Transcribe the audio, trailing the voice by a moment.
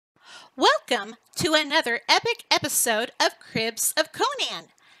Welcome to another epic episode of Cribs of Conan.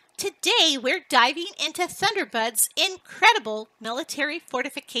 Today we're diving into Thunderbud's incredible military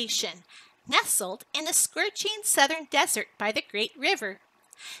fortification, nestled in the scorching southern desert by the Great River.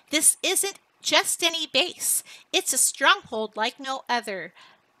 This isn't just any base, it's a stronghold like no other,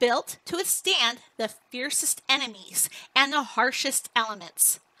 built to withstand the fiercest enemies and the harshest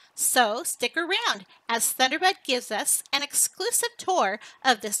elements. So stick around as Thunderbud gives us an exclusive tour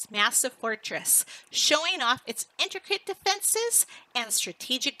of this massive fortress, showing off its intricate defenses and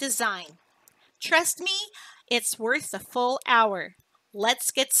strategic design. Trust me, it's worth the full hour. Let's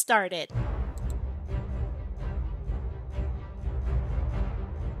get started.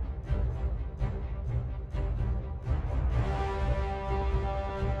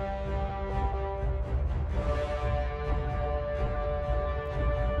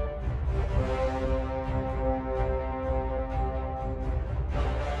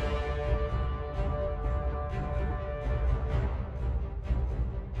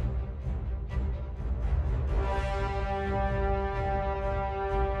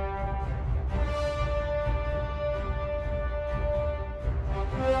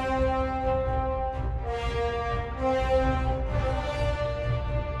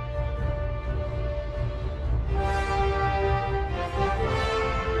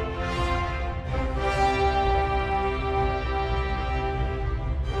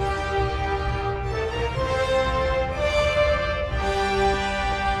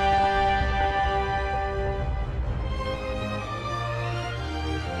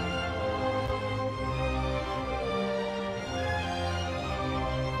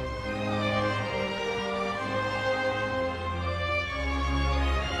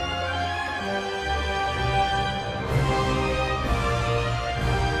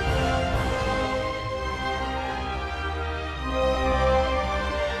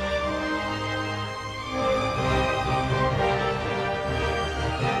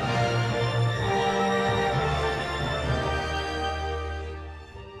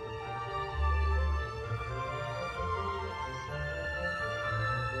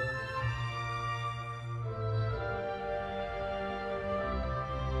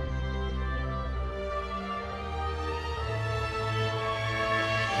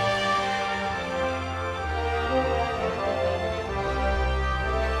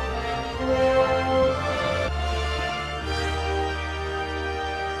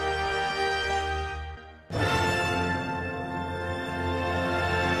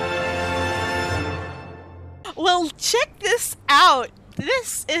 Well, check this out.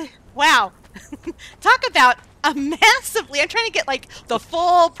 This is, wow. Talk about a massively, I'm trying to get like the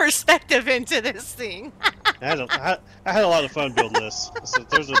full perspective into this thing. I had a lot of fun building this. So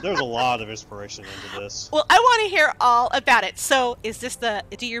there's a lot of inspiration into this. Well, I want to hear all about it. So is this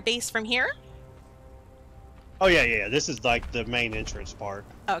do your base from here? Oh yeah. This is like the main entrance part,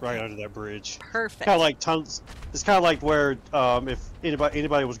 Okay. right under that bridge. Perfect. Kind of like tunnels. It's kind of like where if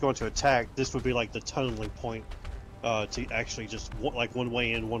anybody was going to attack, this would be like the tunneling point to actually just like one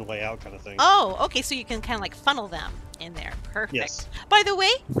way in, one way out kind of thing. Oh, okay. So you can kind of like funnel them in there. Perfect. Yes. By the way,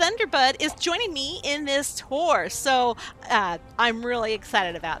 Thunderbud is joining me in this tour, so I'm really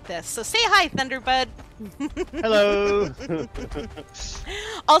excited about this. So say hi, Thunderbud. Hello.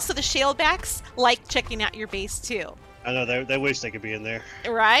 Also, the Shalebacks like checking out your base too. I know they wish they could be in there.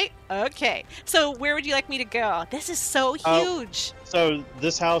 Right? Okay. So where would you like me to go? This is so huge. So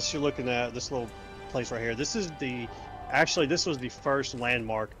this house you're looking at, this little place right here, this was the first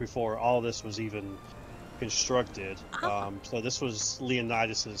landmark before all this was even constructed. Oh. So this was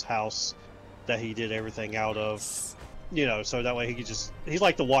Leonidas's house that he did everything out of, so that way he's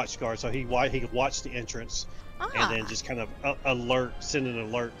like the watch guard, so he could watch the entrance and then just kind of send an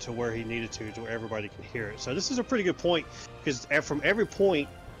alert to where he needed to where everybody can hear it. So this is a pretty good point, because from every point,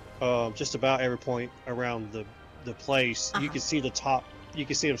 just about every point around the place, you can see the top. You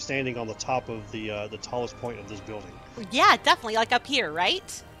can see him standing on the top of the tallest point of this building. Yeah, definitely, like up here,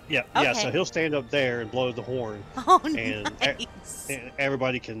 right? Yeah, Okay. yeah. So he'll stand up there and blow the horn, Oh, and nice. and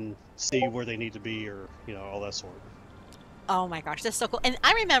everybody can see where they need to be, or all that sort. Oh my gosh, that's so cool. And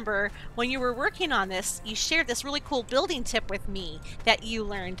I remember when you were working on this, you shared this really cool building tip with me that you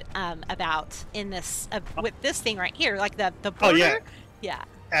learned about in this with this thing right here, like the border. Oh yeah. Yeah.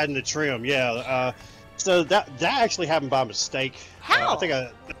 Adding the trim, yeah. So that actually happened by mistake. How?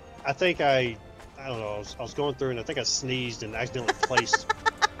 I think I don't know. I was going through and I think I sneezed and accidentally placed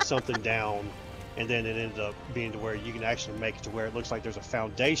something down, and then it ended up being to where you can actually make it to where it looks like there's a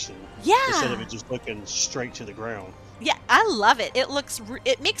foundation. Yeah. Instead of it just looking straight to the ground. Yeah, I love it.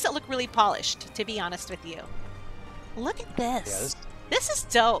 It makes it look really polished, to be honest with you. Look at this. Yeah, This is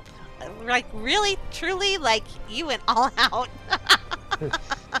dope. like really, truly, like you went all out.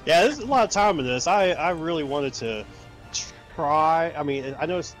 Yeah, there's a lot of time in this. I really wanted to try. I mean, I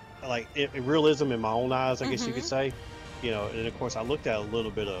know it's like realism in my own eyes, I guess you could say. You know, and of course I looked at a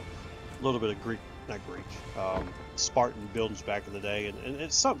little bit of Greek, not Greek, Spartan buildings back in the day, and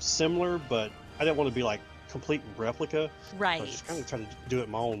it's something similar, but I didn't want to be like complete replica. Right. So I was just kind of trying to do it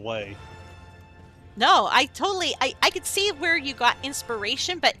my own way. No, I could see where you got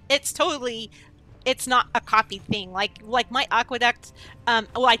inspiration, but it's not a copied thing. Like my aqueduct,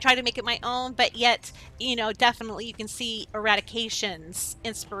 well, I try to make it my own, but yet, you know, definitely you can see Eradication's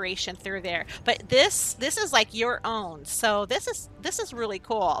inspiration through there. But this is like your own. So this is really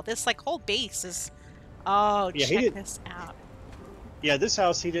cool. This like whole base is, oh, yeah, check this out. Yeah, this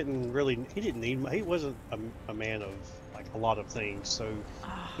house, he didn't need, he wasn't a man of like a lot of things. So,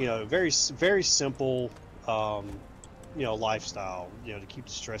 you know, very simple, you know, lifestyle, you know, to keep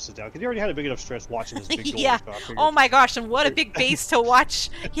the stresses down. Because he already had a big enough stress watching this big door. Yeah. So oh my gosh, and what a big base to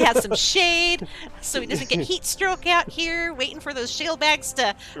watch. He has some shade, so he doesn't get heat stroke out here, waiting for those shale bags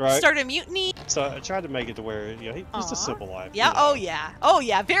to start a mutiny. So I tried to make it to where, you know, just a simple life. Yeah. You know? Oh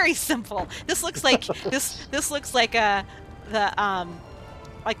yeah, very simple. This looks like this looks like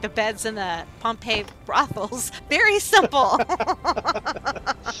like the beds in the Pompeii brothels. Very simple.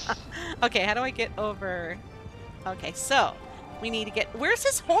 Okay, how do I get over? Okay, so we need to get. Where's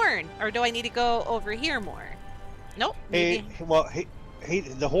his horn? Or do I need to go over here more? Nope.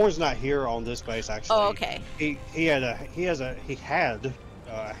 The horn's not here on this base actually. Oh, okay. He had a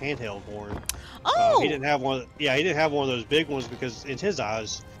handheld horn. Oh. He didn't have one. Yeah, he didn't have one of those big ones because in his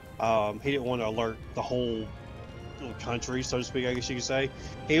eyes, he didn't want to alert the whole country, so to speak. I guess you could say.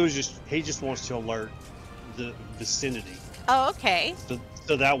 He just wants to alert the vicinity. Oh, okay.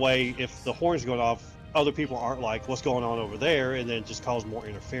 So that way, if the horn's going off, other people aren't like, what's going on over there, and then just cause more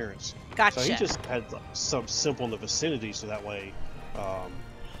interference. Gotcha. So he just had some simple in the vicinity, so that way,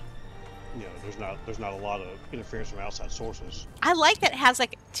 you know, there's not a lot of interference from outside sources. I like that it has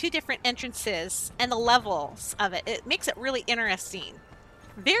like 2 different entrances and the levels of it. It makes it really interesting.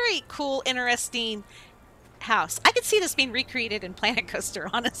 Very cool, interesting house. I could see this being recreated in Planet Coaster,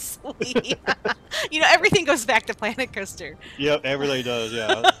 honestly. You know, everything goes back to Planet Coaster. Yep, everything does.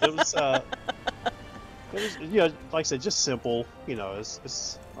 Yeah, it was, you know, like I said, just simple. You know,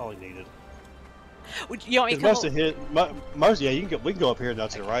 it's all he needed. You want me to most of his, most, yeah, we can go up here now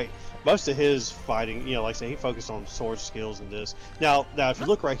to the right. Most of his fighting, you know, like I said, he focused on sword skills and this. Now, if you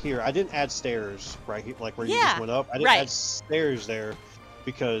look right here, I didn't add stairs right here, like where you just went up. I didn't add stairs there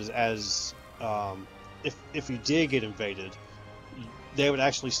because as if you did get invaded, they would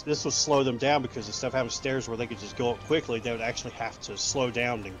actually, this would slow them down because instead of having stairs where they could just go up quickly, they would actually have to slow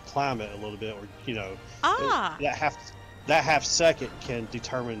down and climb it a little bit, or you know, that half second can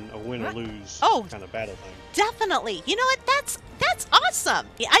determine a win or lose kind of battle thing. Definitely. You know what? That's awesome.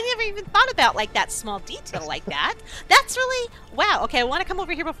 I never even thought about like that small detail like that. That's really wow. Okay, I want to come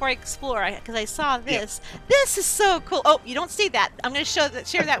over here before I explore because I saw this. Yeah. This is so cool. Oh, you don't see that. I'm going to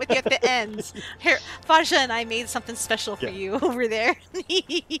share that with you at the end. Here, Faja and I made something special for you over there.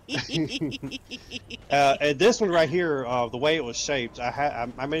 And this one right here, the way it was shaped, I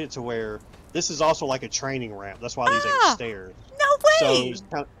made it to where this is also like a training ramp. That's why these ain't stairs. No way.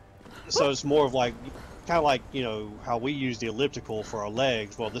 So it's more of like, kind of like, you know, how we use the elliptical for our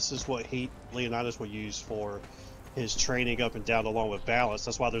legs. Well, this is what Leonidas would use for his training up and down along with balance.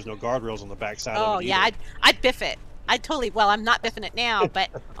 That's why there's no guardrails on the backside of it. Oh, yeah, I'd biff it. I'd totally, well, I'm not biffing it now, but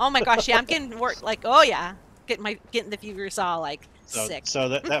oh my gosh, yeah, I'm getting work, like, oh yeah, getting the viewers all like sick. So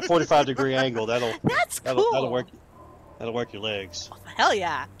that 45-degree angle, that's cool. That'll work your legs. Oh, hell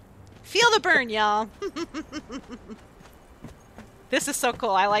yeah. Feel the burn, y'all. This is so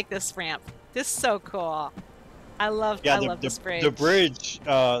cool. I like this ramp. This is so cool. I love this bridge. The bridge,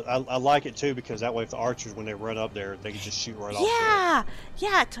 I like it too because that way if the archers, when they run up there, they can just shoot right off.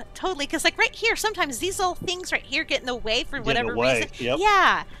 Yeah, totally. Because like right here, sometimes these little things right here get in the way for whatever reason. Yep.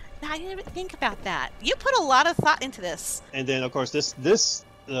 Yeah, I didn't even think about that. You put a lot of thought into this. And then of course this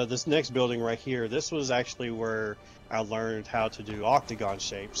next building right here, this was actually where I learned how to do octagon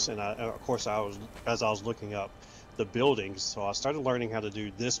shapes, and of course as I was looking up the buildings, so I started learning how to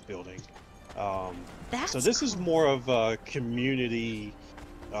do this building. So this is more of a community,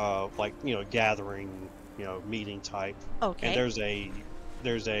 like, you know, gathering, you know, meeting type. Okay. And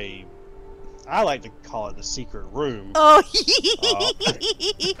there's a I like to call it the secret room. Oh,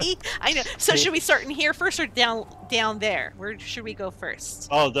 I know. So should we start in here first or down there? Where should we go first?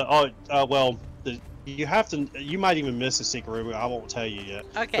 Well, you might even miss the secret room. I won't tell you yet.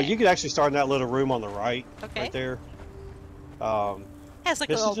 Okay. But you could actually start in that little room on the right, right there. Has like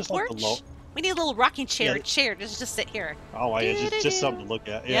a This is little just like porch. We need a little rocking chair. Yeah. Chair to just sit here. Oh, yeah, just something to look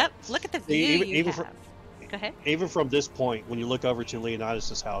at. Yeah. Yep. Look at the view you have. Go ahead. Even from this point, when you look over to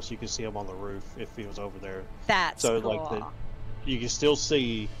Leonidas' house, you can see him on the roof if he was over there. That's so cool. Like you can still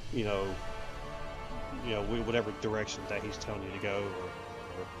see, whatever direction that he's telling you to go.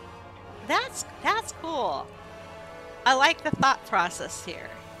 That's cool. I like the thought process here.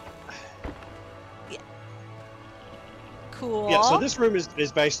 Yeah. Cool. Yeah. So this room is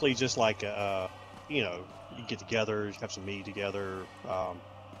basically just like you get together, have some meat together,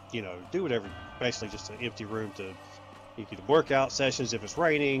 do whatever. Basically, just an empty room you can work out sessions if it's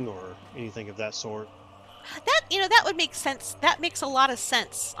raining or anything of that sort. That would make sense. That makes a lot of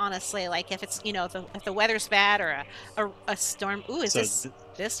sense, honestly. Like if it's if the weather's bad or a storm. Ooh, is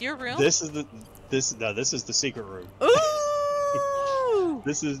this your room? This is the secret room. Ooh.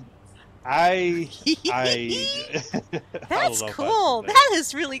 This is That's cool. That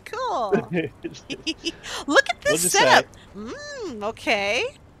is really cool. Look at this setup. Okay.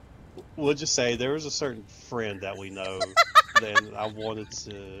 We'll just say there was a certain friend that we know that I wanted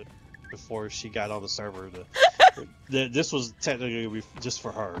to, before she got on the server, this was technically just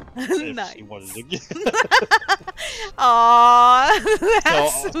for her. If Nice. She wanted to get. Aww.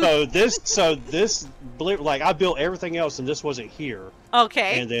 So this, like I built everything else, and this wasn't here.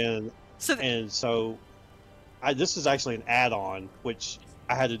 Okay. And then, this is actually an add-on, which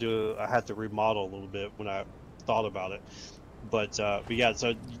I had to remodel a little bit when I thought about it. But yeah,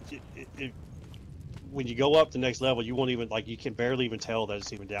 so when you go up the next level, you won't even you can barely even tell that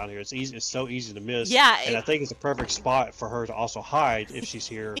it's even down here. It's easy. It's so easy to miss. Yeah. And I think it's a perfect spot for her to also hide if she's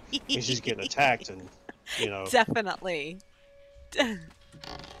here and she's getting attacked, and Definitely.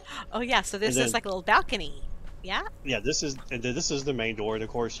 Oh yeah, so this is like a little balcony. Yeah. Yeah, this is the main door, and of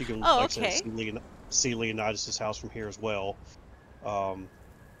course you can see Leonidas' house from here as well.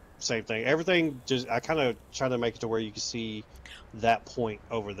 Same thing. Everything I kind of try to make it to where you can see that point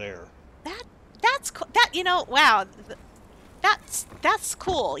over there. That's cool. Wow. That's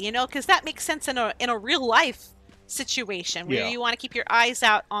cool. Because that makes sense in a real life situation where you want to keep your eyes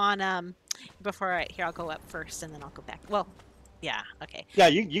out on I'll go up first and then I'll go back. Well, yeah. Okay. Yeah,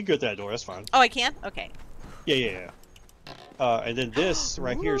 you go to that door. That's fine. Oh, I can. Okay. Yeah. And then this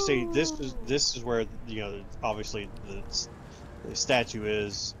right here. See, this is where obviously the statue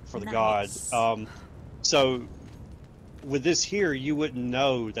is for the god. So with this here, you wouldn't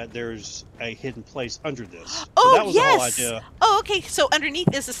know that there's a hidden place under this. So that was the whole idea. Oh, okay. So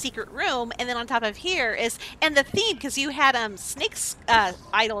underneath is a secret room, and then on top of here is the theme, because you had snakes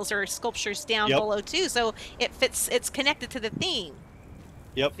idols or sculptures down below too. So it fits. It's connected to the theme.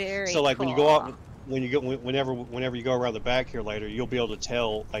 Yep. Very. So like cool. when you go up. Whenever you go around the back here later, you'll be able to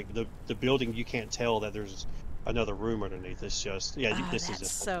tell, like the building, you can't tell that there's another room underneath. It's just this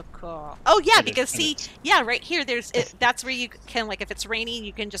is so cool. Oh yeah, because right here that's where you can, like, if it's raining,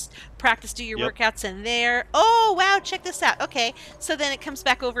 you can just practice, do your workouts in there. Oh wow, check this out. Okay, so then it comes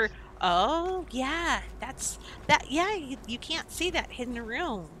back over. Oh yeah, you can't see that hidden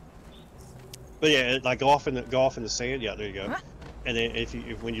room. But yeah, like go off in the sand. Yeah, there you go. Huh? And then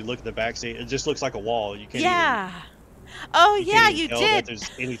when you look at the back seat, it just looks like a wall. You can't. Yeah. You tell did. That there's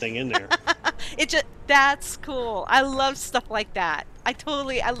anything in there. That's cool. I love stuff like that. I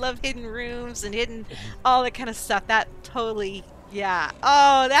love hidden rooms and all that kind of stuff. That totally, yeah.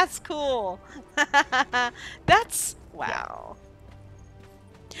 Oh, that's cool. That's wow.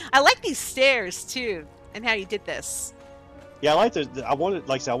 I like these stairs too, and how you did this. Yeah, I wanted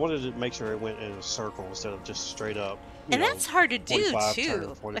to make sure it went in a circle instead of just straight up. And that's hard to do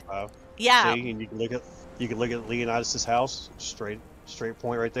too. 45. Yeah. See, and you can look at Leonidas' house, straight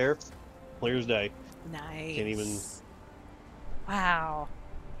point right there, clear as day. Nice. Can't even. Wow.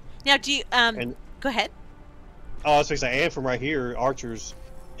 Now, do you go ahead? Oh, I was going to say, and from right here, archers,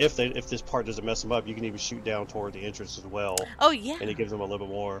 if this part doesn't mess them up, you can even shoot down toward the entrance as well. Oh yeah. And it gives them a little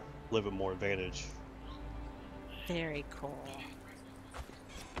bit more advantage. Very cool.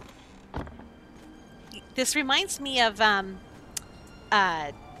 This reminds me of some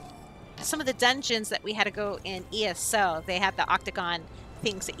of the dungeons that we had to go in ESO. They had the octagon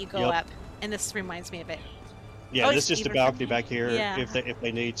things that you go up, and this reminds me of it. Yeah, this is just a balcony back here. Yeah. If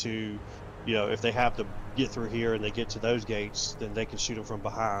they need to, if they have to get through here and they get to those gates, then they can shoot them from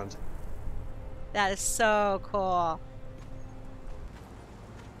behind. That is so cool.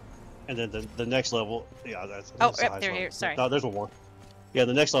 And then the next level, that's right there. Here, sorry. No, there's one more. Yeah,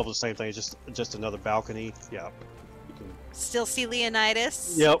 the next level is the same thing. It's just another balcony. Yeah. You can still see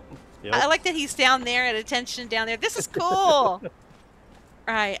Leonidas. Yep. I like that he's down there at attention down there. This is cool.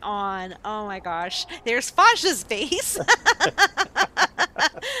 Right on. Oh my gosh. There's Faja's base.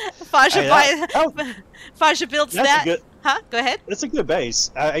 Faja, Hey, Faja builds that. Good, huh? Go ahead. it's a good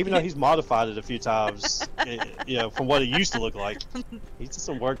base. Even though he's modified it a few times, you know, from what it used to look like. He did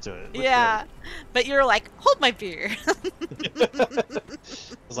some work to it. Yeah, but you're like, hold my beer. I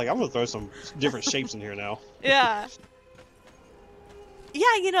was like, I'm gonna throw some different shapes in here now. Yeah.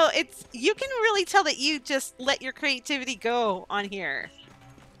 Yeah, you know, you can really tell that you just let your creativity go on here.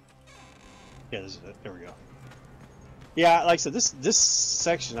 Yeah, there we go. Yeah, like I said, this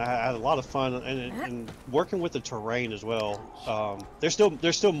section I had a lot of fun and working with the terrain as well. There's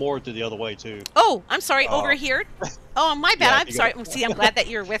still more to the other way too. Oh, I'm sorry, over here. Oh, my bad. Yeah, I'm sorry. See, I'm glad that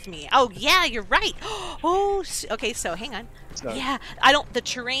you're with me. Oh, yeah, you're right. Oh, okay. So hang on. Yeah, the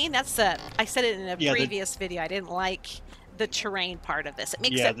terrain. That's I said it in a previous video. I didn't like the terrain part of this. It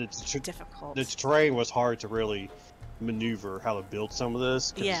makes it difficult. The terrain was hard to really maneuver how to build some of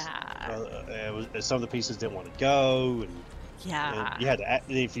this. Yeah. Some of the pieces didn't want to go, and yeah, and you had to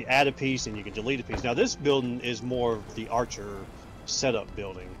if you add a piece and you can delete a piece. Now this building is more of the archer setup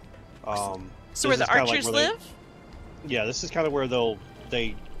building. So where the archers live? Yeah, this is kind of where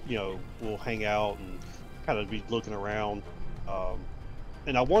they will hang out and kind of be looking around.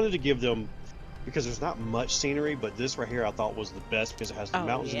 And I wanted to give them, because there's not much scenery, but this right here I thought was the best because it has the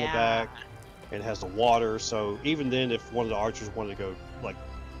mountains in the back, and it has the water. So even then, if one of the archers wanted to go like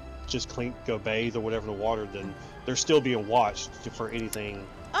just go bathe or whatever in the water, then they're still being watched for anything.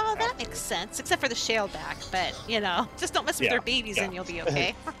 Oh, that makes sense, except for the shale back. But you know, just don't mess with their babies, and you'll be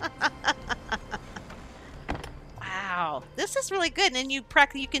okay. Wow, this is really good, and then you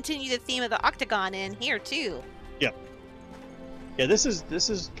continue the theme of the octagon in here too. Yep. Yeah, this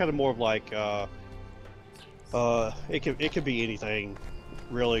is kind of more of like it could be anything,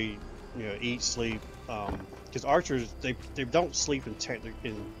 really. You know, eat, sleep, because archers they don't sleep in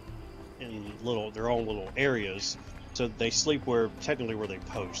their own little areas, so they sleep where they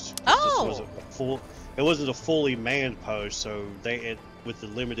post. Oh. It wasn't a fully manned post, so with the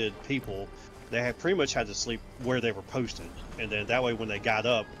limited people, they pretty much had to sleep where they were posted, and then that way when they got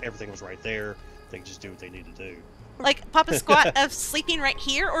up, everything was right there. They could just do what they need to do. Like Papa Squat of sleeping right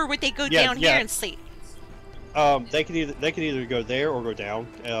here, or would they go down here and sleep? They could either go there or go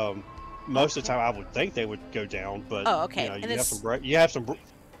down. Most of the time, I would think they would go down, but okay. You know, you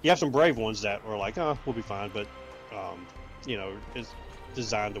have some brave ones that are like, oh, we'll be fine. But you know, it's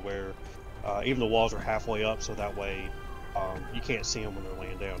designed to where even the walls are halfway up, so that way you can't see them when they're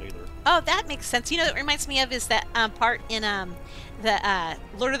laying down either. Oh, that makes sense. You know, that reminds me of is that part in the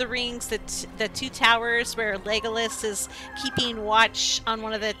Lord of the Rings, the two towers where Legolas is keeping watch on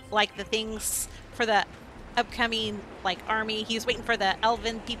one of the things for the upcoming army. He's waiting for the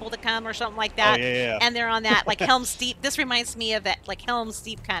elven people to come or something like that. Oh, yeah. And they're on that Helm's Deep. This reminds me of that Helm's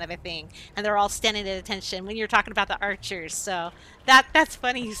Deep kind of a thing. And they're all standing at attention when you're talking about the archers. So that's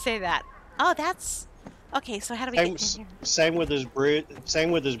funny you say that. Oh, that's okay. So how do we get in here? Same with his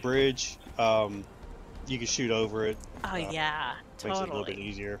bridge. You can shoot over it. Oh yeah, totally. Makes it a little bit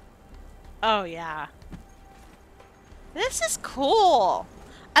easier. Oh yeah. This is cool.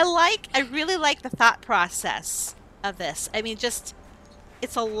 I really like the thought process of this. I mean, it's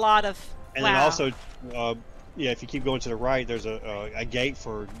a lot of. And then also, if you keep going to the right, there's a gate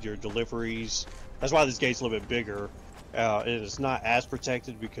for your deliveries. That's why this gate's a little bit bigger, and it's not as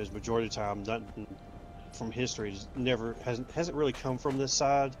protected because majority of the time, nothing from history hasn't really come from this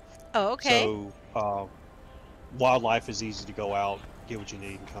side. Oh, okay. So, wildlife is easy to go out, get what you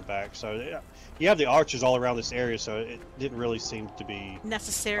need, and come back. So you have the archers all around this area, so it didn't really seem to be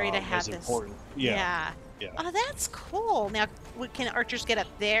necessary to have this. Important. Yeah. Oh, that's cool. Now, can archers get up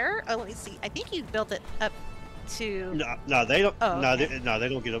there? Oh, let me see. I think you built it up to. No, they don't. Oh, okay. No, they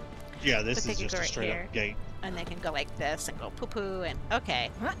don't get up. Yeah, this but is just a straight up gate. And they can go like this and go poo poo and okay.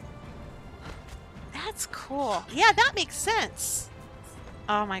 That's cool. Yeah, that makes sense.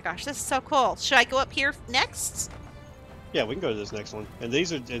 Oh my gosh, this is so cool. Should I go up here next? Yeah, we can go to this next one. And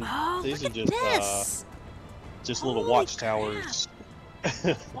these are just little Holy watchtowers.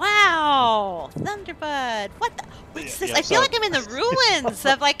 Wow, Thunderbud. What's this? I feel like I'm in the ruins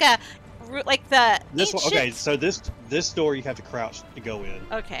of the this ancient... one. Okay, so this door you have to crouch to go in.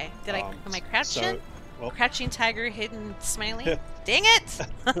 Okay, am I crouching? Crouching tiger, hidden smiling. Dang it!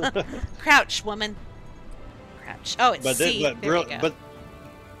 Crouch, woman. Crouch. Oh, it's C. There we go. But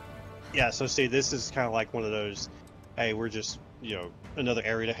yeah, so see, this is kind of like one of those. Hey, we're just another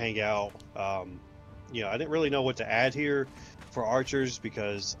area to hang out. I didn't really know what to add here for archers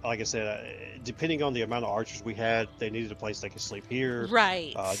because, like I said, depending on the amount of archers we had, they needed a place they could sleep here.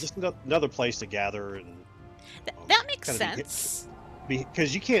 Right. Just another place to gather and. That makes sense.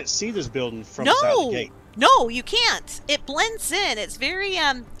 Because you can't see this building from the side of the gate. No, you can't. It blends in. It's very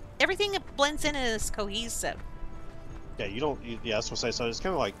everything blends in and is cohesive. Yeah, you don't. Yeah, that's what I say. So it's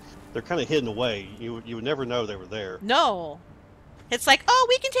kind of like they're kind of hidden away. You would never know they were there. No. It's like, oh,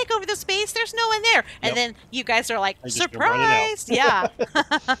 we can take over the space. There's no one there. And then you guys are like, surprised. Yeah.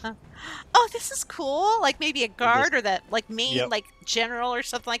 Oh, this is cool. Like maybe a guard or that like main like general or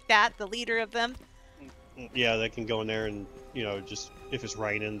something like that, the leader of them. Yeah, they can go in there and, you know, just if it's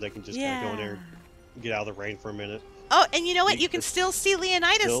raining, they can just kind of go in there and get out of the rain for a minute. Oh, and you know what? You can still see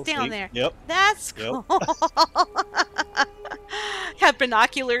Leonidas down there. Yep. That's cool. Have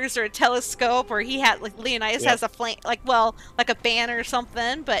binoculars or a telescope, or he had like Leonidas has a flame, like a banner or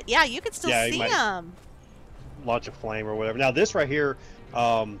something. But yeah, you can still see him. Launch a flame or whatever. Now this right here,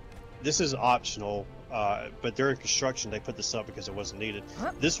 this is optional, but during construction they put this up because it wasn't needed.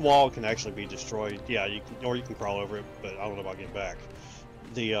 This wall can actually be destroyed. Yeah, you can, or you can crawl over it, but I don't know about getting back.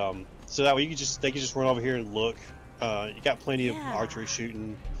 The so that way they can just run over here and look. You got plenty of archery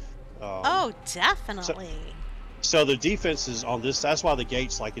shooting. Oh, definitely. So the defense is on this. That's why the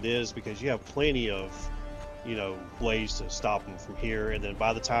gate's like it is, because you have plenty of, you know, ways to stop them from here. And then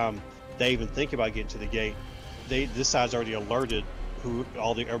by the time they even think about getting to the gate, this side's already alerted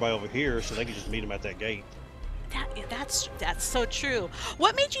everybody over here, so they can just meet them at that gate. That's so true.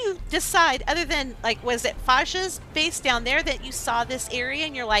 What made you decide, other than like, was it Faja's base down there that you saw this area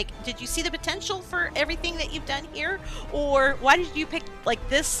and you're like, did you see the potential for everything that you've done here, or why did you pick like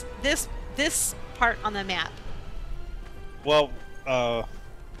this part on the map? Well,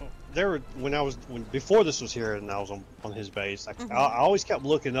 before this was here and I was on his base, I always kept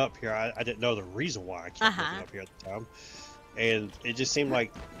looking up here. I didn't know the reason why I kept looking up here at the time, and it just seemed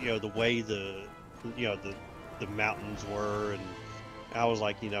like, you know, the way the mountains were, and I was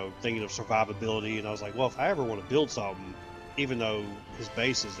like, you know, thinking of survivability, and I was like, well, if I ever want to build something, even though his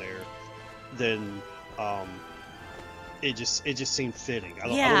base is there, then it just seemed fitting. I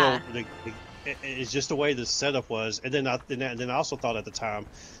don't know. It's just the way the setup was, and then I also thought at the time,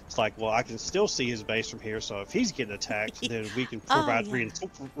 it's like, well, I can still see his base from here, so if he's getting attacked, then we can provide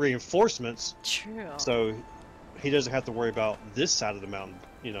reinforcements. True. So he doesn't have to worry about this side of the mountain,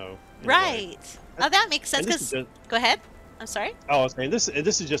 you know. Right. Oh, that makes sense. Because go ahead. I'm sorry. Oh, I was saying this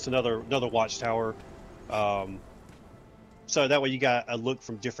is just another watchtower. So that way you got a look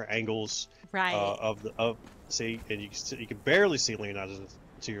from different angles. Right. And you can barely see Leonidas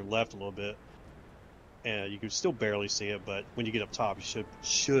to your left a little bit, and you can still barely see it. But when you get up top, you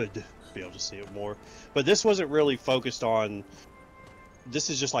should be able to see it more. But this wasn't really focused on.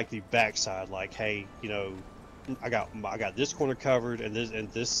 This is just like the backside. Like, hey, you know, I got this corner covered, and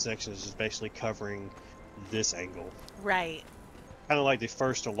this section is just basically covering this angle. Right. Kind of like the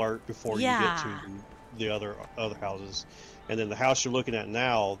first alert before you get to the other houses, and then the house you're looking at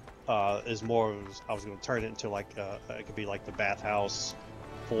now is more. I was going to turn it into like it could be like the bathhouse,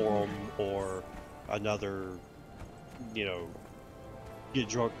 forum, or another, you know, get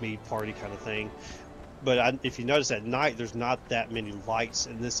drunk mead party kind of thing. But if you notice at night, there's not that many lights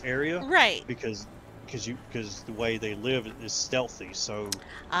in this area, right? Because the way they live is stealthy, so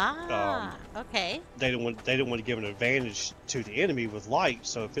okay. They didn't want to give an advantage to the enemy with light.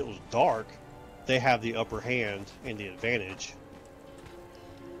 So if it was dark, they have the upper hand and the advantage.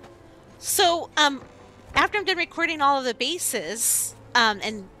 So after I'm done recording all of the bases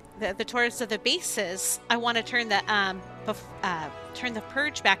and the tours of the bases, I want to turn the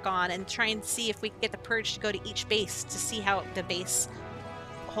purge back on and try and see if we can get the purge to go to each base to see how the base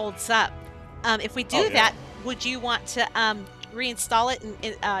holds up. If we do that, would you want to reinstall it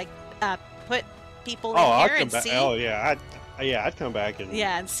and put people in here and see? Oh yeah, I'd come back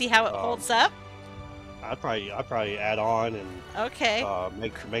and see how it holds up. I'd probably add on and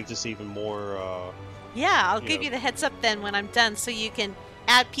make this even more. I'll give you the heads up then when I'm done, so you can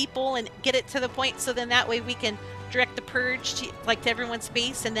add people and get it to the point. So then that way we can direct the purge to everyone's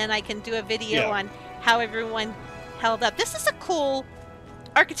base, and then I can do a video on how everyone held up. This is a cool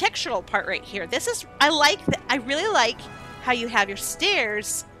architectural part right here. I really like how you have your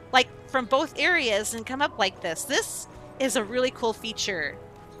stairs like from both areas and come up like this. This is a really cool feature.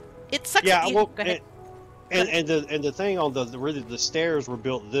 It sucks. Yeah, go ahead. And the thing on the stairs were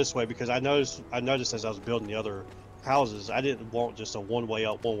built this way because I noticed as I was building the other houses, I didn't want just a one way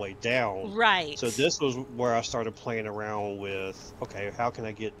up, one way down. Right. So this was where I started playing around with, okay, how can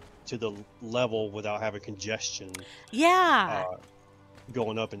I get to the level without having congestion? Yeah.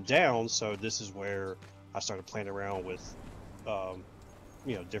 Going up and down. So this is where I started playing around with,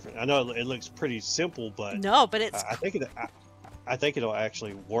 different. I know it looks pretty simple, but but it's. I think it'll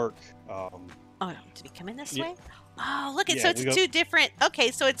actually work. Oh, to be coming this way? Oh, look at Yeah, so it's two different.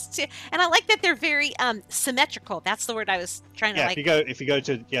 Okay, so it's two, and I like that they're very symmetrical. That's the word I was trying to Yeah, like. if you go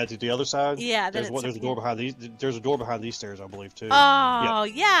to the other side, Yeah, then there's a door behind these. There's a door behind these stairs, I believe, too. Yep. Oh,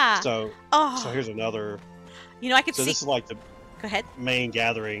 yeah. So Oh, here's another. you know, I could So see. this is like the Go ahead. main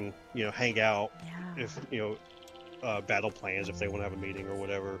gathering. Hang out. Yeah. If battle plans, if they want to have a meeting or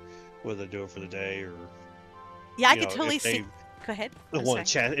whatever, whether they do it for the day or. Yeah, I could totally see. Go ahead.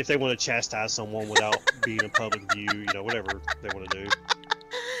 If they want to chastise someone without being in public view, whatever they want to do.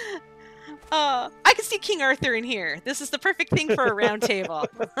 I can see King Arthur in here. This is the perfect thing for a round table.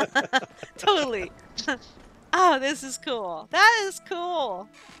 Totally. Oh, this is cool. That is cool.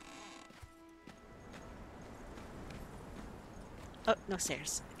 Oh, no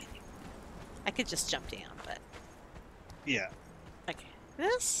stairs. Okay. I could just jump down, but... Yeah. Okay.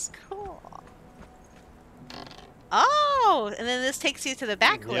 This is cool. Oh, and then this takes you to the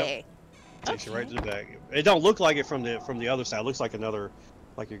back way. Takes you right to the back. It don't look like it from the other side. It looks like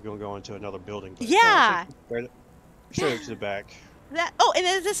like you're going to go into another building. But yeah. Straight to the back. Oh, and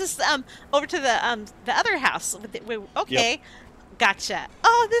then this is over to the other house. Okay, yep. Gotcha.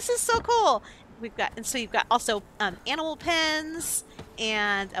 Oh, this is so cool. So you've got also animal pens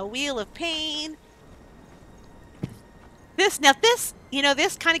and a wheel of pain. This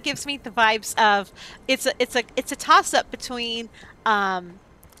kind of gives me the vibes of it's a toss up between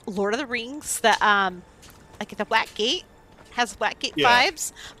Lord of the Rings, like the Black Gate has Black Gate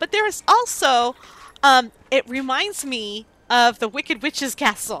vibes, but there is also it reminds me of the Wicked Witch's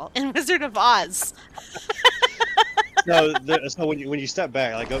Castle in Wizard of Oz. No, so when you step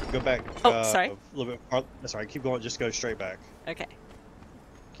back, like go back. Oh, sorry. A little bit. That's right. Keep going. Just go straight back. Okay.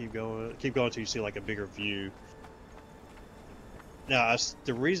 Keep going until you see like a bigger view. Now,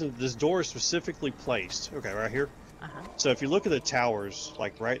 the reason this door is specifically placed, okay, right here. So if you look at the towers,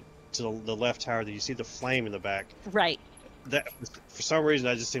 like right to the left tower, that you see the flame in the back. Right. That for some reason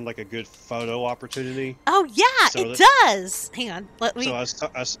that just seemed like a good photo opportunity. Oh yeah, so it does. Hang on, let me. So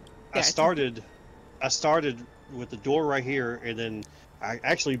I started with the door right here, and then I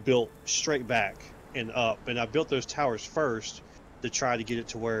actually built straight back and up, and I built those towers first to try to get it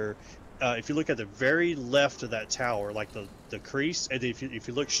to where. If you look at the very left of that tower, like the crease, and if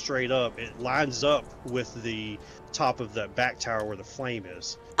you look straight up, it lines up with the top of the back tower where the flame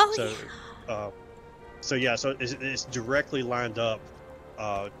is. Oh, yeah. So it's directly lined up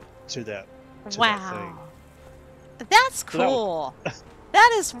to that. Wow. That thing. That's cool.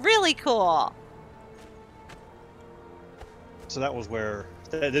 That is really cool. So that was where.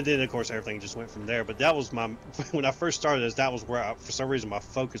 Then of course everything just went from there, but that was when I first started. That was where for some reason my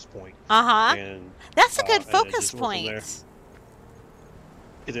focus point. And that's a good focus point.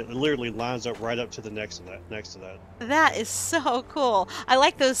 It literally lines up right up to the next to that. That is so cool. I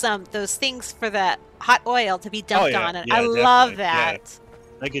like those things for the hot oil to be dumped on it. I love that. Yeah.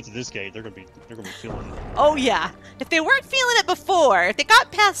 They get to this gate, they're gonna be feeling it. Oh yeah. If they weren't feeling it before, if they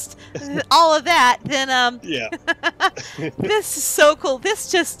got past all of that, then yeah. This is so cool.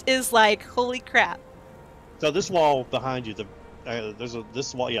 This just is like holy crap. So this wall behind you,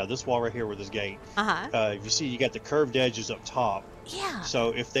 this wall right here with this gate. If you see, you got the curved edges up top. Yeah.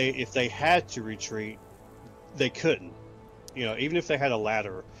 So if they had to retreat, they couldn't. Even if they had a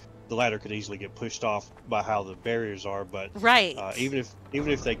ladder. The ladder could easily get pushed off by how the barriers are, but right. Even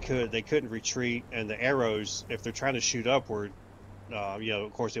if they couldn't retreat, and the arrows, if they're trying to shoot upward,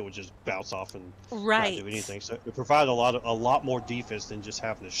 of course it would just bounce off and not do anything. So it provided a lot more defense than just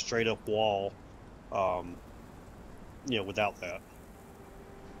having a straight up wall, without that.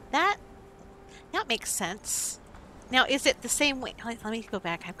 That makes sense. Now, is it the same way? Let me go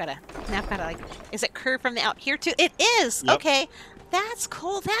back. I've got to is it curved from the out here too? It is. Yep. Okay. That's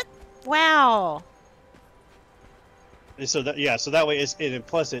cool. Wow. And so that way and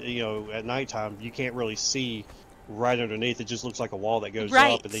plus at nighttime you can't really see right underneath. It just looks like a wall that goes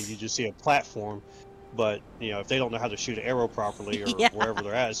up, and then you just see a platform. But if they don't know how to shoot an arrow properly or wherever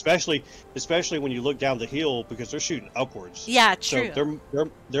they're at, especially when you look down the hill, because they're shooting upwards. Yeah, true. So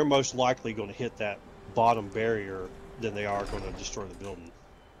they're most likely going to hit that bottom barrier than they are going to destroy the building.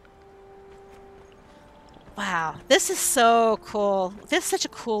 Wow, this is so cool. This is such a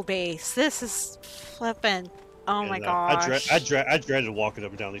cool base. This is flipping. Oh my gosh. I dreaded walking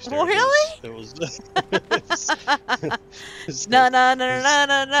up and down these stairs. Oh, really? It was no.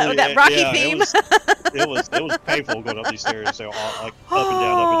 That Rocky theme. It was painful going up these stairs. So like up and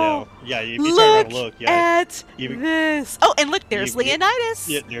down. Yeah, if you turn around and look. Yeah. At this. Oh, and look, there's Leonidas.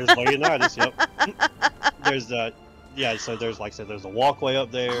 Yeah, there's Leonidas. Yep. There's So there's there's a walkway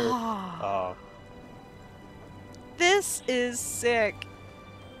up there. This is sick.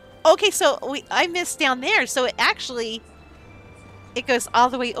 Okay, so I missed down there. So it goes all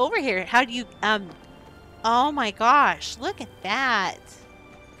the way over here. How do you Oh my gosh, look at that.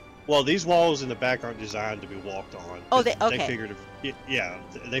 Well, these walls in the back aren't designed to be walked on. Oh, They figured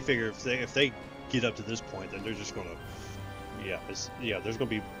they figure if they get up to this point, then they're just gonna there's gonna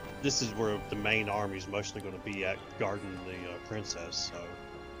be, this is where the main army is mostly gonna be at guarding the princess. So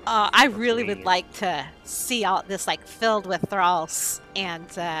I really would like to see all this like filled with thralls, and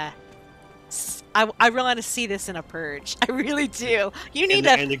I really want to see this in a purge. I really do. You need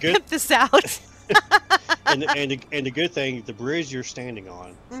to pimp this out. and the good thing, the bridge you're standing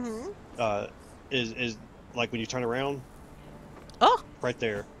on is like when you turn around. Oh, right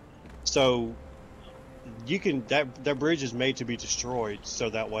there. So you can that bridge is made to be destroyed, so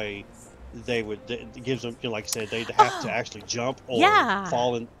that way it gives them, like I said, they'd have to actually jump or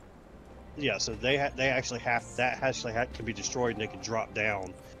fall in. Yeah, so they actually can be destroyed, and they can drop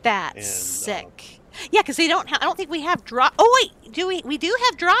down. That's sick. Yeah, because they don't. I don't think we have draw. Oh wait, do we? We do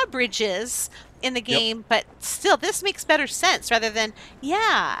have drawbridges in the game, but still, this makes better sense rather than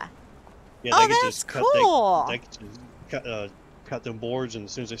Yeah, that's cool. They can just cut them boards, and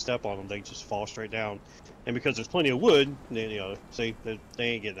as soon as they step on them, they just fall straight down. And because there's plenty of wood, then see, they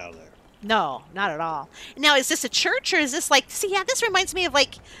ain't getting out of there. No, not at all. Now, is this a church, or is this like? See, yeah, this reminds me of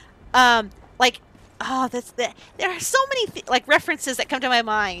like oh, there are so many like references that come to my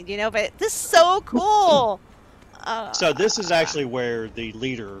mind, but this is so cool. So this is actually where the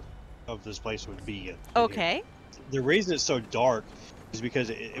leader of this place would be. Okay. The reason it's so dark is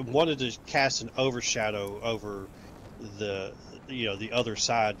because it wanted to cast an overshadow over the other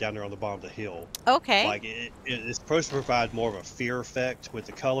side down there on the bottom of the hill. Okay. Like it's supposed to provide more of a fear effect with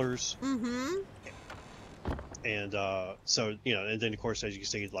the colors. Mm-hmm. And so and then of course, as you can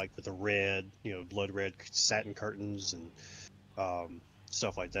see, like with the red, blood red satin curtains and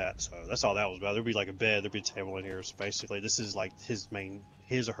stuff like that. So that's all that was about. There'd be like a bed, there'd be a table in here. So basically, this is like his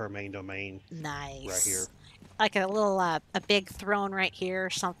or her main domain. Nice. Right here. Like a little a big throne right here or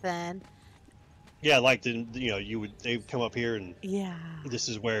something. Yeah, like they'd come up here, and this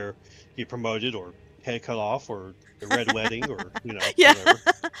is where you promoted or head cut off or the red wedding or whatever.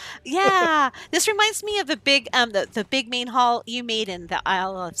 Yeah, this reminds me of the big the big main hall you made in the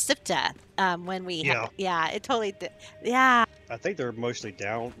Isle of Sipta when we it totally did. Yeah, I think they're mostly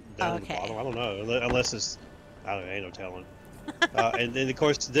down at the bottom. I don't know, unless it's, I don't know, ain't no telling. And then of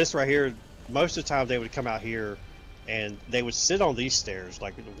course this right here, most of the time they would come out here and they would sit on these stairs.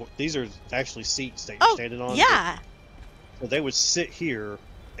 Like these are actually seats that you're standing on. Yeah. So they would sit here,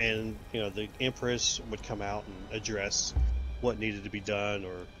 and the Empress would come out and address what needed to be done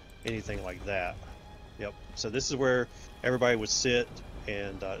or anything like that. Yep. So this is where everybody would sit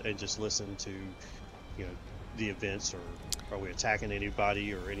and just listen to the events, or are we attacking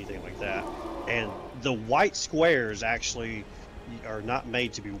anybody or anything like that. And the white squares actually are not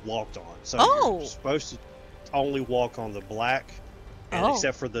made to be walked on. So you're supposed to only walk on the black, and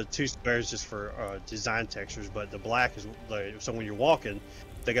except for the two squares just for design textures. But the black is so when you're walking,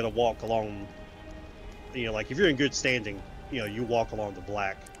 they got to walk along. Like if you're in good standing, you walk along the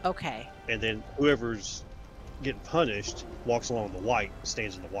black. Okay. And then whoever's getting punished walks along the white,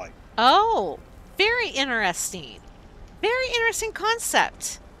 stands in the white. Oh, very interesting. Very interesting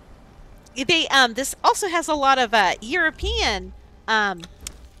concept. They this also has a lot of European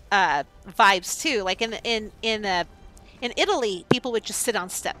vibes too. Like in Italy, people would just sit on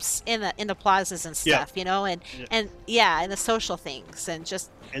steps in the plazas and stuff, and in the social things and just.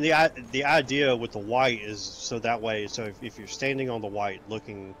 And the idea with the white is so that way. So if you're standing on the white,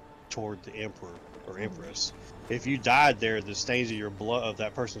 looking toward the emperor or empress, if you died there, the stains of your blood, of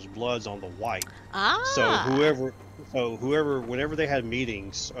that person's blood's on the white. So whoever, whenever they had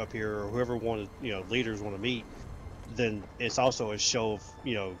meetings up here, or whoever wanted, leaders want to meet, then it's also a show of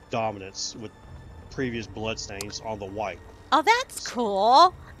dominance with previous blood stains on the white. Oh, that's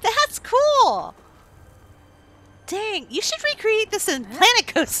cool. That's cool. Dang, you should recreate this in Planet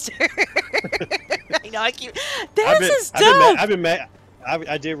Coaster. I know, this is dope.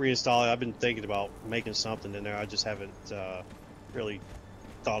 I did reinstall it. I've been thinking about making something in there. I just haven't really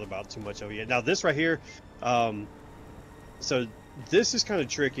thought about too much of it yet. Now this right here, so this is kind of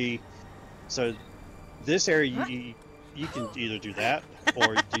tricky. So this area, you can either do that,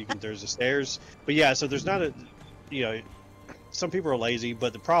 or there's the stairs. But yeah, so there's not some people are lazy,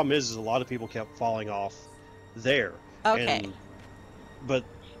 but the problem is a lot of people kept falling off there. Okay. But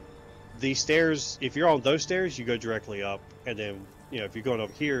these stairs, if you're on those stairs, you go directly up, and then if you're going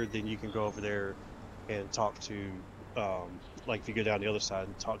over here, then you can go over there and talk to like if you go down the other side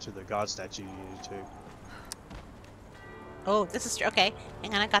and talk to the god statue you need to. Oh, this is true. Okay,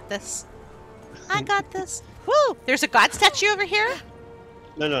 hang on. I got this. I got this. Woo! There's a god statue over here.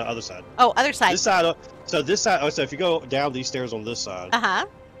 No, other side. Oh, other side. This side. So this side. Oh, so if you go down these stairs on this side.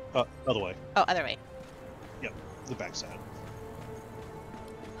 Other way. Oh, other way. Yep, the back side.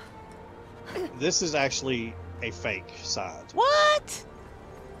 This is actually a fake side. What?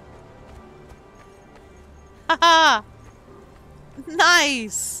 Haha.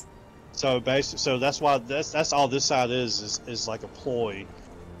 Nice. So basically, so that's why that's all this side is like a ploy,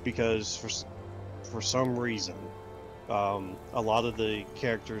 because for some reason, a lot of the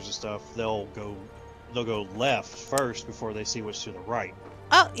characters and stuff they'll go left first before they see what's to the right.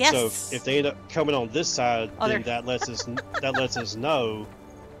 Oh yes. So if they end up coming on this side, then that lets us know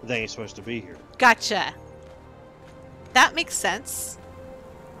they ain't supposed to be here. Gotcha. That makes sense.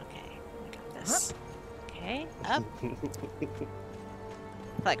 Okay, I got this. Okay, up.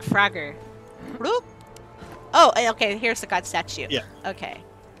 Like Frogger. Bloop. Oh, okay, here's the god statue. Yeah. Okay.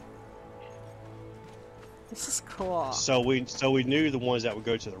 This is cool. So we knew the ones that would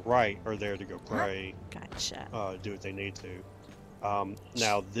go to the right are there to go pray. Gotcha. Do what they need to.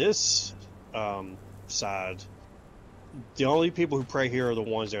 Now this side, the only people who pray here are the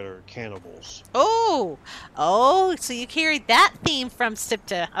ones that are cannibals. Oh, so you carried that theme from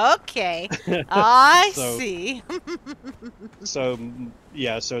Sipta. Okay, I see. So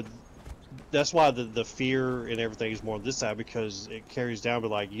yeah, so that's why the fear and everything is more on this side, because it carries down to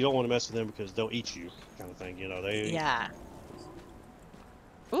like you don't want to mess with them because they'll eat you, kind of thing. You know they. Yeah.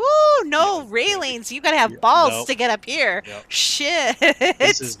 Ooh, no railings. You gotta have balls to get up here. Yep. Shit.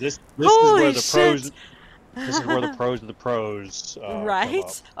 This is where the pros. This is where the pros of the pros.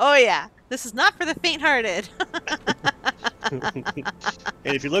 Right? Oh yeah. This is not for the faint-hearted. And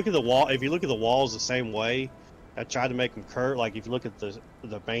if you look at the walls the same way, I tried to make them curve. Like if you look at the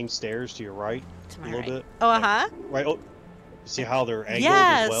main stairs to your right, To a my little right. bit. Oh, uh-huh. Right. Oh, see how they're angled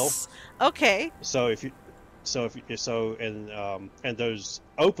Yes. as well. Okay. And those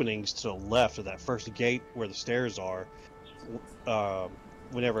openings to the left of that first gate where the stairs are,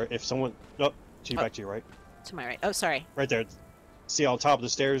 if someone back to your right. To my right. Oh, sorry. Right there. See on top of the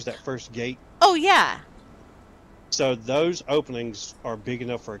stairs, that first gate? Oh, yeah. So those openings are big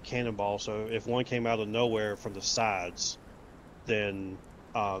enough for a cannonball, so if one came out of nowhere from the sides, then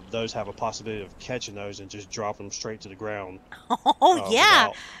those have a possibility of catching those and just dropping them straight to the ground. Oh,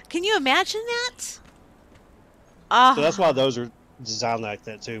 yeah. Can you imagine that? So that's why those are designed like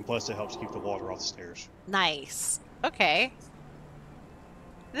that, too. Plus, it helps keep the water off the stairs. Nice. Okay.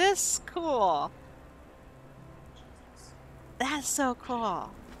 This is cool. That's so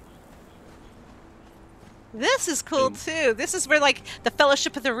cool. This is cool too. This is where like the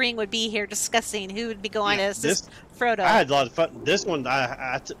Fellowship of the Ring would be here discussing who would be going to assist Frodo. I had a lot of fun. This one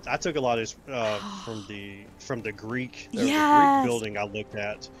I took a lot of from the Greek the Greek building I looked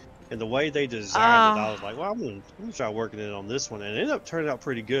at, and the way they designed it, I was like, well, I'm gonna try working it on this one, and it ended up turning out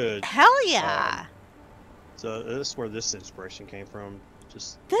pretty good. Hell yeah! So this is where this inspiration came from.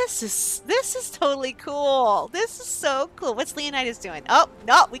 This is totally cool. This is so cool. What's Leonidas doing? Oh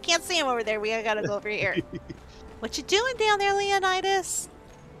no, we can't see him over there. We gotta go over here. What you doing down there, Leonidas?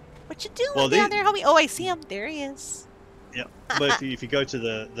 What you doing down there, homie? Oh, I see him. There he is. Yep. But if you go to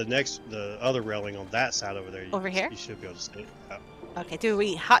the other railing on that side over there, over here, you should be able to see it. Okay. Do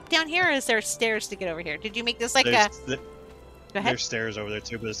we hop down here, or is there stairs to get over here? Did you make this like Go ahead. There's stairs over there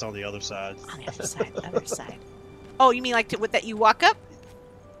too, but it's on the other side. On the other side. Other side. Oh, you mean like that you walk up?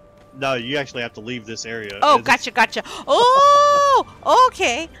 No, you actually have to leave this area. Oh, gotcha. Oh,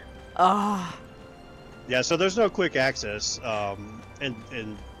 okay. Oh. Yeah, so there's no quick access, and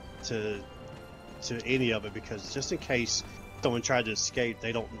to any of it, because just in case someone tried to escape,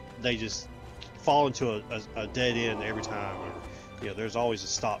 they just fall into a dead end every time. And, there's always a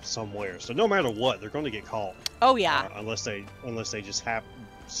stop somewhere. So no matter what, they're going to get caught. Oh yeah. Unless they just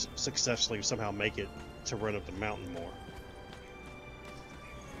successfully somehow make it to run up the mountain more.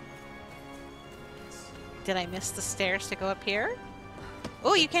 Did I miss the stairs to go up here?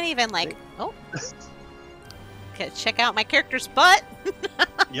 Oh, you can't even like. Oh. Okay, check out my character's butt.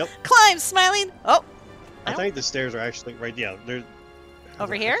 Yep. Climb, smiling. Oh. I think the stairs are actually right. Yeah, they're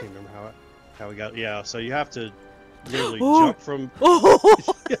over here. I can't remember how we got. Yeah, so you have to literally jump from.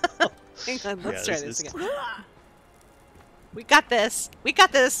 Hang on, let's try this again. We got this. We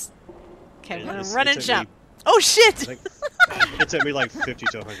got this. Okay, I'm gonna run and jump. Oh shit! It took me like 50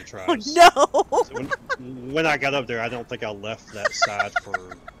 to 100 tries. Oh no! So when I got up there, I don't think I left that side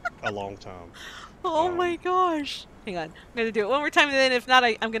for a long time. Oh my gosh! Hang on, I'm gonna do it one more time, and then if not,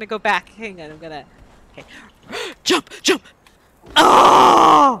 I'm gonna go back. Hang on, I'm gonna. Okay, jump!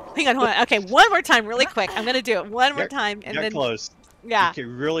 Oh! Hang on, hold on. Okay, one more time, really quick. I'm gonna do it one more time, and then close. Yeah. You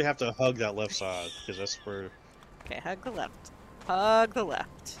really have to hug that left side because that's where. Okay, hug the left. Hug the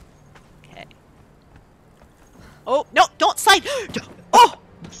left. Okay. Oh no! Don't slide. Oh.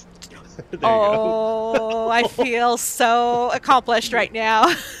 Oh, I feel so accomplished right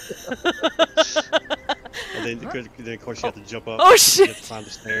now. And then, of course, you have to jump up. Oh shit! You have to climb the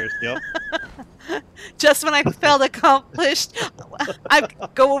stairs. Yep. Just when I felt accomplished, I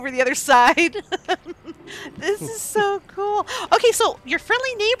go over the other side. This is so cool. Okay, so your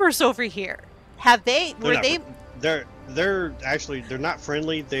friendly neighbors over here, They're actually not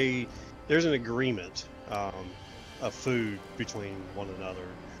friendly. There's an agreement of food between one another,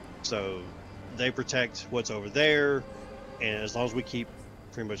 so they protect what's over there, and as long as we keep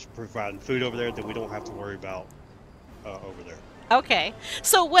pretty much providing food over there, then we don't have to worry about over there. Okay,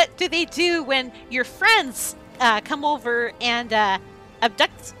 so what do they do when your friends come over and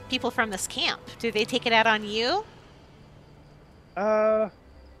abduct people from this camp? Do they take it out on you?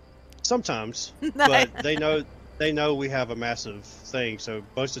 Sometimes, but they know we have a massive thing, so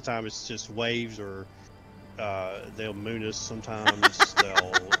most of the time it's just waves, or they'll moon us sometimes.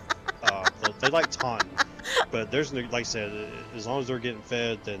 They like taunting, but there's no, like I said, as long as they're getting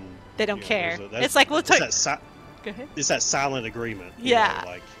fed, then they don't care. It's like we'll take. Go ahead. It's that silent agreement. Yeah.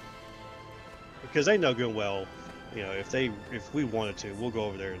 Like, because they know good and well, if we wanted to, we'll go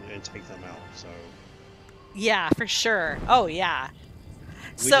over there and take them out. So. Yeah, for sure. Oh yeah.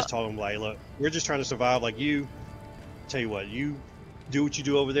 We just told them, like, look, we're just trying to survive. Like, tell you what, you do what you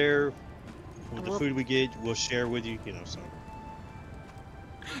do over there. With the food we get, we'll share with you. So.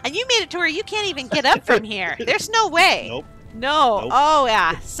 And you made it to where you can't even get up from here. There's no way. Nope. No. Nope. Oh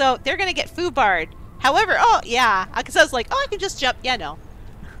yeah. So they're gonna get food barred. However, oh yeah, because I was like, oh, I can just jump. Yeah, no.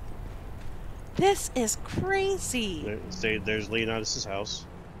 This is crazy. There's Leonidas' house.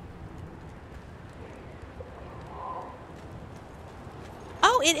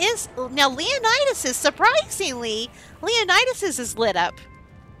 Oh, it is. Now, Leonidas is lit up.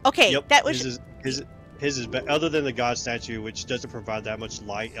 Okay, yep. that was... His is other than the god statue, which doesn't provide that much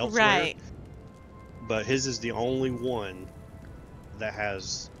light elsewhere. Right. But his is the only one that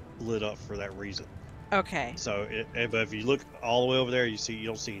has lit up for that reason. Okay. So, but if you look all the way over there, you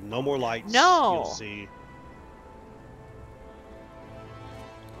don't see no more lights. No. You'll see.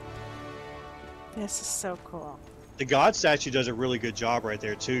 This is so cool. The god statue does a really good job right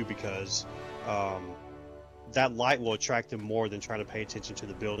there too, because that light will attract them more than trying to pay attention to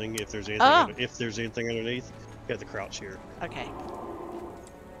the building. If there's anything underneath, you have to crouch here. Okay.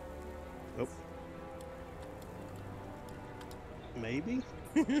 Nope. Maybe.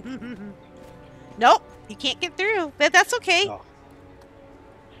 Nope, you can't get through, but that's okay. Oh.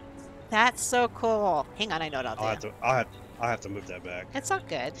 That's so cool. Hang on, I know what I'll do. I'll have to move that back. It's all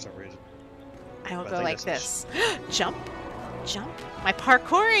good. For some reason. I will go like this. Jump. Jump. My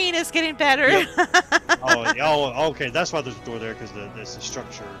parkouring is getting better. Yep. Oh, okay. That's why there's a door there, because the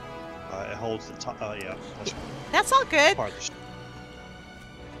structure it holds the top. Yeah. That's all good. Part of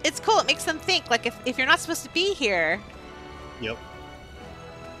It's cool. It makes them think, like, if you're not supposed to be here. Yep.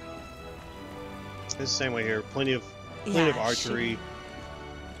 It's the same way here. Plenty of archery.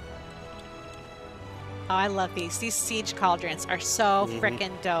 Oh, I love these. These siege cauldrons are so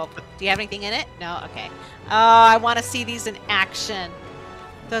freaking dope. Do you have anything in it? No? Okay. Oh, I want to see these in action.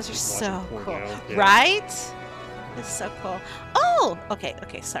 Those are so cool. Yeah. Right? It's so cool. Oh! Okay,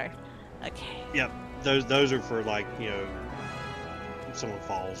 sorry. Okay. Yep. Those are for, like, if someone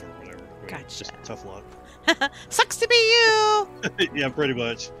falls or whatever. Gotcha. Just tough luck. Sucks to be you! Yeah, pretty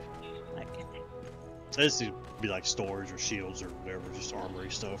much. Okay. This would be like storage or shields or whatever, just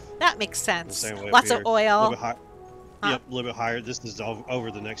armory stuff. That makes sense. Same way Lots of oil. A little bit high. Yep, a little bit higher. This is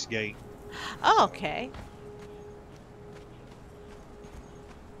over the next gate. Oh, okay.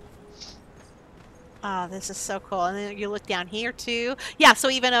 Oh, this is so cool. And then you look down here too. Yeah, so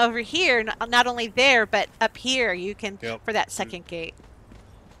even over here, not only there, but up here, you can, for that second gate.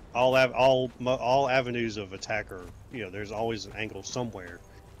 All avenues of attack are, there's always an angle somewhere.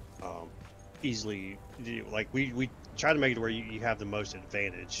 Easily, like we try to make it where you have the most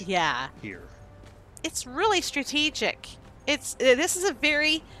advantage. Yeah. Here. It's really strategic. This is a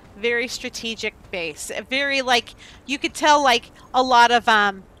very, very strategic base. Very, like, you could tell, like, a lot of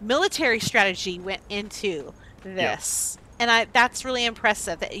military strategy went into this. And that's really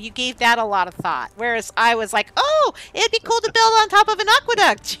impressive that you gave that a lot of thought. Whereas I was like, oh, it'd be cool to build on top of an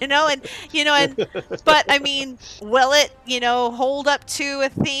aqueduct, but I mean, will it, hold up to a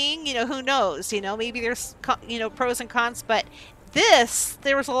thing? Who knows? Maybe there's, pros and cons, but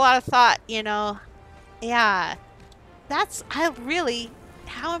there was a lot of thought, Yeah, I really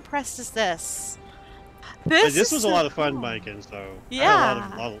How impressed is this? This was a lot of fun making, so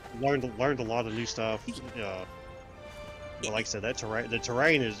yeah, learned a lot of new stuff. But like I said, the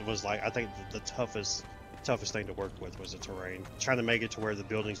terrain was like, I think the toughest thing to work with was the terrain. Trying to make it to where the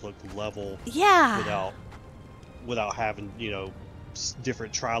buildings look level, yeah, without having, you know,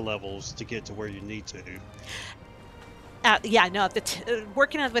 different tri-levels to get to where you need to. yeah, no,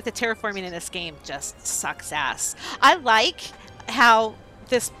 working with the terraforming in this game just sucks ass. I like how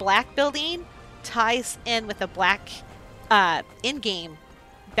this black building ties in with the black in-game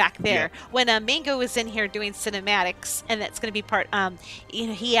back there. Yeah. When Mango was in here doing cinematics, and that's going to be part, you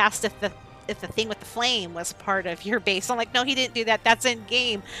know, he asked if the thing with the flame was part of your base. I'm like, no, he didn't do that. That's in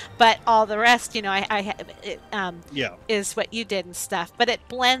game. But all the rest, you know, yeah, is what you did and stuff. But it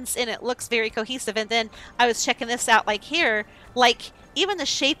blends in. It looks very cohesive. And then I was checking this out, like here, like even the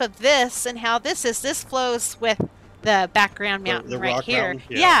shape of this and how this flows with the background mountain the right here.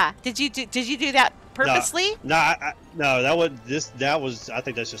 Mountain? Yeah. Did you do that purposely? No, no, that was I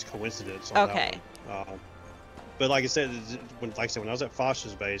think that's just coincidence. Okay. But like I said, when I was at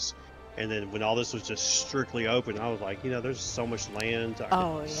Foster's base, and then when all this was just strictly open, I was like, you know, there's so much land.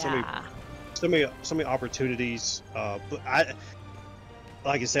 So many opportunities. But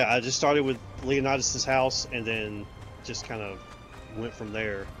like I said, I just started with Leonidas's house, and then just kind of went from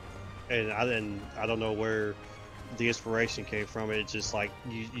there. And I don't know where the inspiration came from. It just like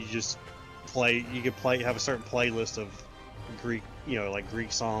you just play. You could have a certain playlist of Greek, you know, like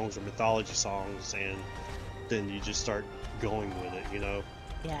Greek songs or mythology songs, and then you just start going with it, you know.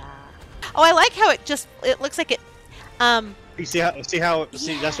 Yeah. Oh, I like how it looks like it. You see how that's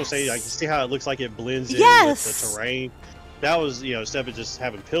what I'm saying. Like, you see how it looks like it blends in with the terrain. That was, you know, instead of just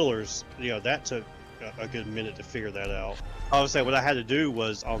having pillars, you know, that took a good minute to figure that out. I would say what I had to do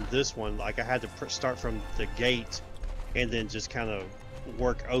was on this one, like I had to start from the gate, and then just kind of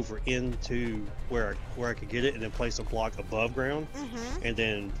work over into where I could get it, and then place a block above ground, and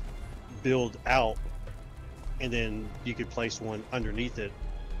then build out, and then you could place one underneath it.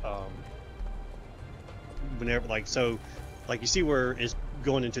 Whenever, like, so, like, you see where it's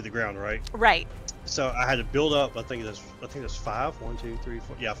going into the ground, right? Right. So I had to build up. I think that's 5. 1, 2, 3,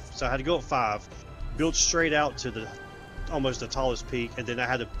 4. Yeah. So I had to go up 5, build straight out to almost the tallest peak, and then I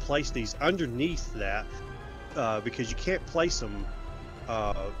had to place these underneath that because you can't place them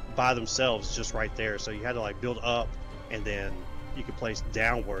by themselves just right there. So you had to like build up, and then you could place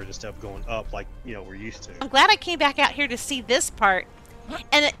downward instead of going up like, you know, we're used to. I'm glad I came back out here to see this part,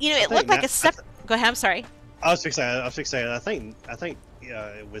 and you know, it looked like a separate. Go ahead. I'm sorry. I was fixing. I think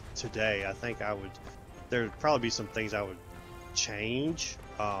with today, I think there'd probably be some things I would change,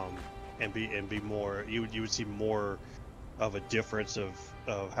 and be more. You would see more of a difference of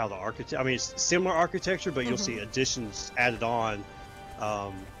how the architect. I mean, it's similar architecture, but you'll see additions added on,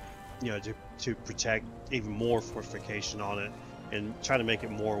 you know, to protect even more fortification on it, and try to make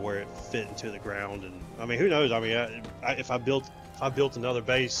it more where it fit into the ground. And I mean, who knows? I mean, if I built another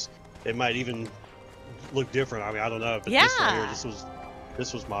base, it might even look different. I mean, I don't know. But this one here,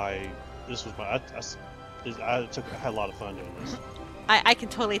 this was my. I had a lot of fun doing this. I can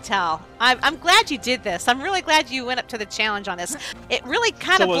totally tell. I'm glad you did this. I'm really glad you went up to the challenge on this. It really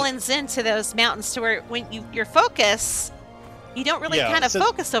kind of blends into those mountains to where when your focus, you don't really kind of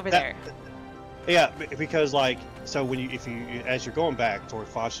focus over there. Yeah, because like, so when as you're going back toward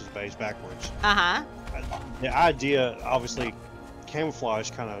Foster's base backwards. The idea, obviously, camouflage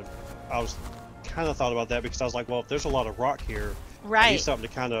I was kind of thought about that because I was like, well, if there's a lot of rock here, I need something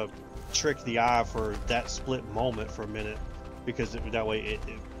to kind of trick the eye for that split moment for a minute, because that way it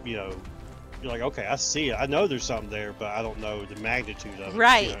you know, you're like, okay, I see it, I know there's something there, but I don't know the magnitude of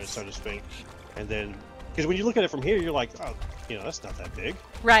it, you know, so to speak. And then because when you look at it from here, you're like, oh, you know, that's not that big,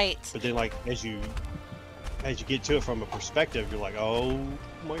 right? But then like as you get to it from a perspective, you're like, oh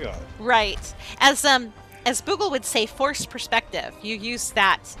my god, right? As Boogle would say, forced perspective. You use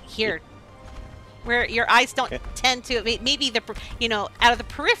that here, where your eyes don't tend to. Maybe you know, out of the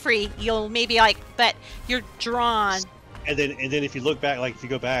periphery, you'll maybe like, but you're drawn. And then if you look back, like if you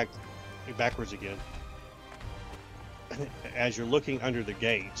go backwards again, as you're looking under the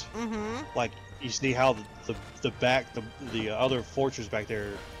gate, like you see how the other fortress back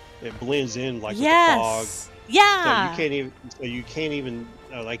there, it blends in like with the fog. Yeah. So you can't even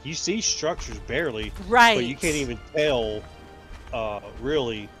like, you see structures barely, right? But you can't even tell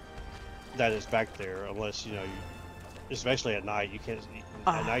really that it's back there unless, you know, especially at night. You can't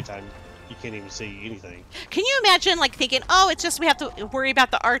at nighttime. you can't even see anything. Can you imagine like thinking, oh, it's just we have to worry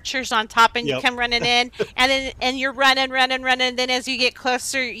about the archers on top, and you come running in, and you're running, and then as you get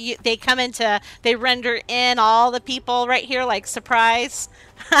closer, they render in all the people right here, like surprise.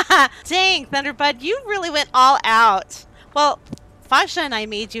 Dang, Thunderbud, you really went all out. Well, Fasha and I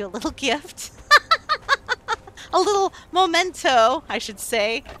made you a little gift. A little memento, I should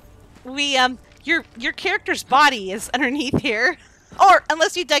say. We your character's body is underneath here. Or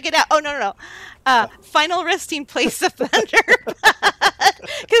unless you dug it out. Oh, no. Final resting place of Thunderbud.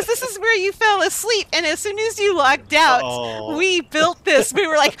 Because this is where you fell asleep. And as soon as you logged out, we built this. We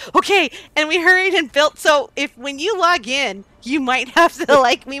were like, okay. And we hurried and built. So when you log in, you might have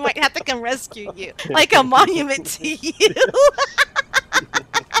to, we might have to come rescue you. Like a monument to you.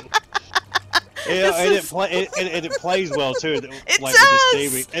 Yeah, and it plays well too. It like does.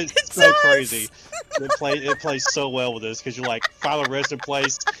 With this theme. It's so crazy. It plays so well with this because you're like final resting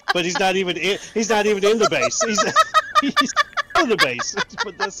place, but he's not even in the base. He's on the base,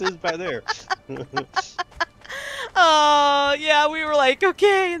 but that's his back there. Oh yeah, we were like,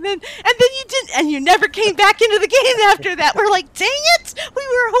 okay, and then you didn't, and you never came back into the game after that. We're like, dang it, we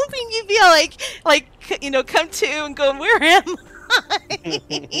were hoping you'd be come to and go, where am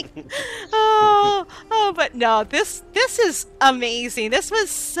I? But no, this is amazing. I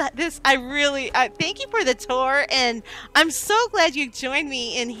thank you for the tour, and I'm so glad you joined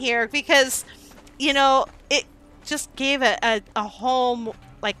me in here because, it just gave a home,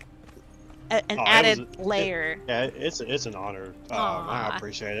 added layer. It's an honor. I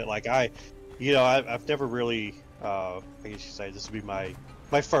appreciate it. I've never really, I guess you could say this would be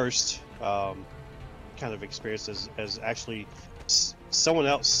my first kind of experience as actually someone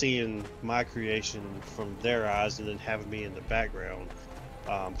else seeing my creation from their eyes and then having me in the background.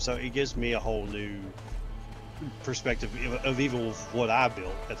 So it gives me a whole new perspective of even what I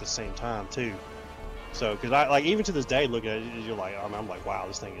built at the same time too. So, because I even to this day, looking at it, you're like, I'm like, wow,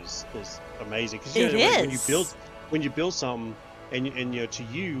 this thing is amazing. Because when you build something, and to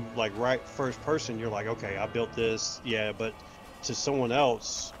you, right first person, you're like, okay, I built this, yeah. But to someone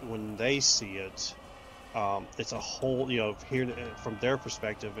else, when they see it, it's a whole, hearing it from their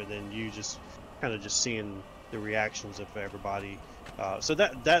perspective, and then you just kind of just seeing the reactions of everybody. So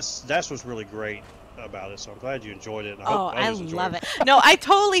that's what's really great about it. So I'm glad you enjoyed it. And I love it. No, I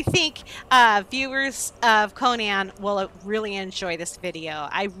totally think viewers of Conan will really enjoy this video.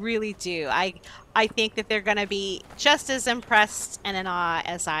 I really do. I think that they're going to be just as impressed and in awe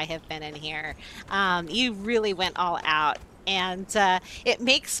as I have been in here. You really went all out. And it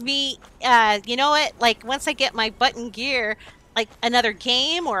makes me, you know what, once I get my button gear, another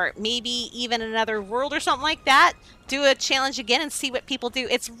game or maybe even another world or something like that, do a challenge again and see what people do.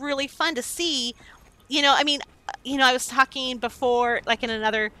 It's really fun to see. I was talking before, in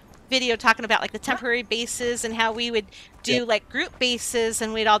another video, talking about the temporary bases and how we would do group bases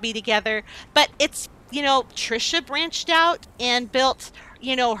and we'd all be together. But it's, Trisha branched out and built,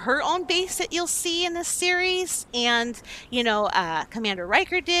 her own base that you'll see in this series, and Commander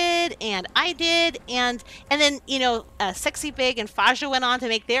Riker did, and I did, and then Sexy Big and Faja went on to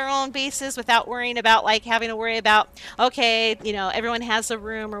make their own bases without worrying about having to worry about, okay, everyone has a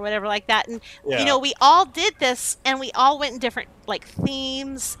room or whatever like that. And we all did this, and we all went in different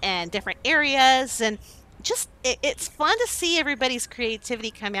themes and different areas, and just it's fun to see everybody's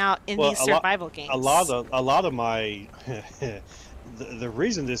creativity come out in these survival games. A lot of my the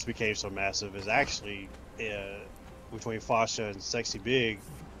reason this became so massive is actually between Fasha and Sexy Big,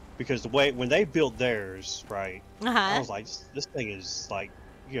 because when they built theirs, right? I was like, this thing is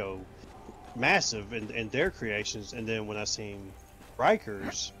massive in their creations, and then when I seen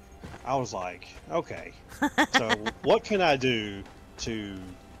Riker's, I was like, okay, so what can I do to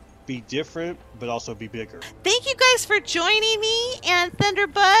be different but also be bigger? Thank you guys for joining me and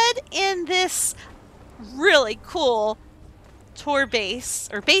Thunderbud in this really cool tour base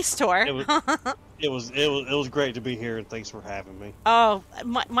tour. It was great to be here, and thanks for having me. Oh,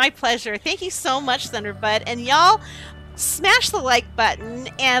 my pleasure. Thank you so much, Thunderbud. And y'all, smash the like button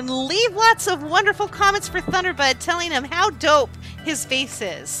and leave lots of wonderful comments for Thunderbud telling him how dope his face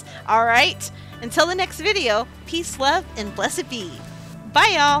is. All right? Until the next video, peace, love, and blessed be.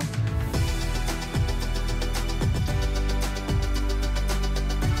 Bye, y'all.